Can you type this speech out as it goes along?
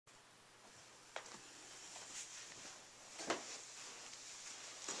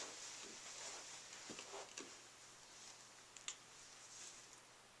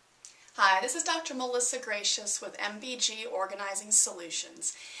Hi, this is Dr. Melissa Gratias with MBG Organizing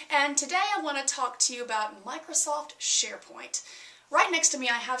Solutions, and today I want to talk to you about Microsoft SharePoint. Right next to me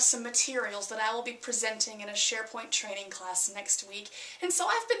I have some materials that I will be presenting in a SharePoint training class next week, and so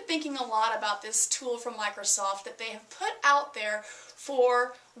I've been thinking a lot about this tool from Microsoft that they have put out there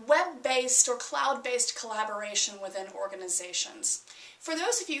for web-based or cloud-based collaboration within organizations. For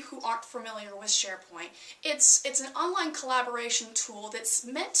those of you who aren't familiar with SharePoint, it's an online collaboration tool that's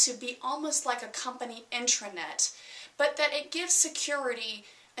meant to be almost like a company intranet, but that it gives security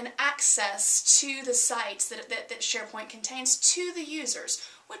and access to the sites that SharePoint contains to the users,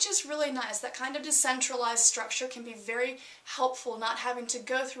 which is really nice. That kind of decentralized structure can be very helpful, not having to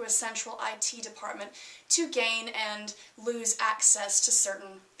go through a central IT department to gain and lose access to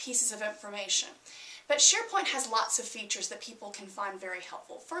certain pieces of information. But SharePoint has lots of features that people can find very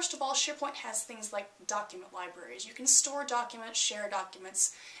helpful. First of all, SharePoint has things like document libraries. You can store documents, share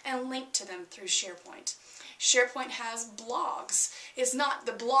documents, and link to them through SharePoint. SharePoint has blogs. It's not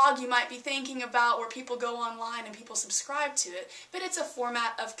the blog you might be thinking about where people go online and people subscribe to it, but it's a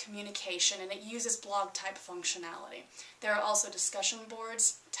format of communication and it uses blog type functionality. There are also discussion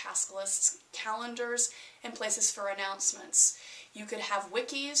boards, task lists, calendars, and places for announcements. You could have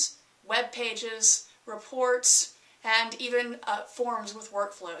wikis, web pages, reports, and even forms with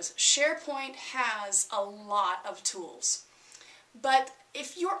workflows. SharePoint has a lot of tools. But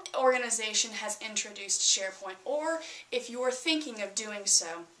if your organization has introduced SharePoint, or if you're thinking of doing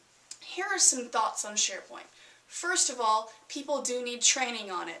so, here are some thoughts on SharePoint. First of all, people do need training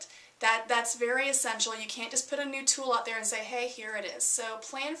on it. That's very essential. You can't just put a new tool out there and say, hey, here it is. So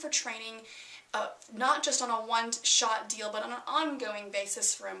plan for training not just on a one-shot deal, but on an ongoing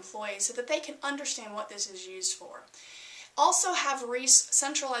basis for employees so that they can understand what this is used for. Also have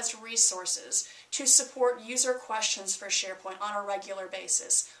centralized resources to support user questions for SharePoint on a regular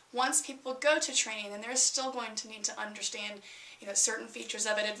basis. Once people go to training, then they're still going to need to understand certain features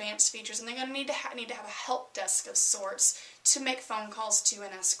of it, advanced features, and they're going to need to have a help desk of sorts to make phone calls to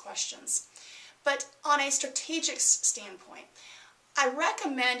and ask questions. But on a strategic standpoint, I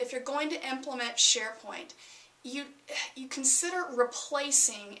recommend if you're going to implement SharePoint, you consider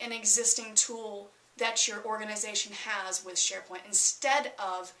replacing an existing tool that your organization has with SharePoint instead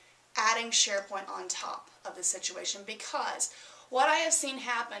of adding SharePoint on top of the situation, because what I have seen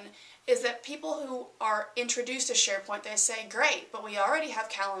happen is that people who are introduced to SharePoint, they say, great, but we already have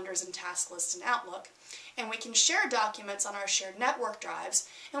calendars and task lists and Outlook, and we can share documents on our shared network drives,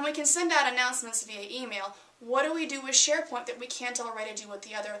 and we can send out announcements via email. What do we do with SharePoint that we can't already do with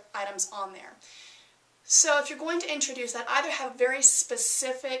the other items on there? So if you're going to introduce that, either have very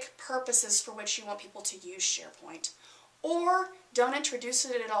specific purposes for which you want people to use SharePoint, or don't introduce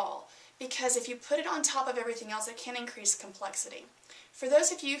it at all, because if you put it on top of everything else, it can increase complexity. For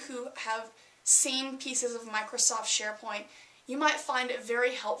those of you who have seen pieces of Microsoft SharePoint, you might find it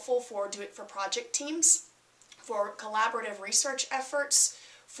very helpful for project teams, for collaborative research efforts,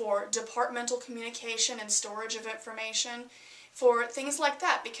 for departmental communication and storage of information, for things like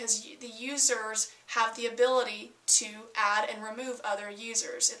that, because the users have the ability to add and remove other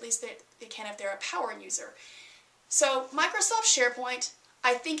users. At least they can if they're a power user. So Microsoft SharePoint,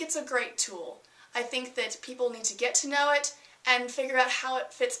 I think it's a great tool. I think that people need to get to know it and figure out how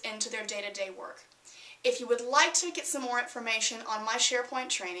it fits into their day-to-day work. If you would like to get some more information on my SharePoint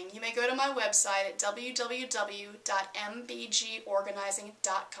training, you may go to my website at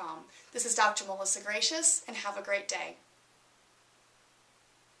www.mbgorganizing.com. This is Dr. Melissa Gratias, and have a great day.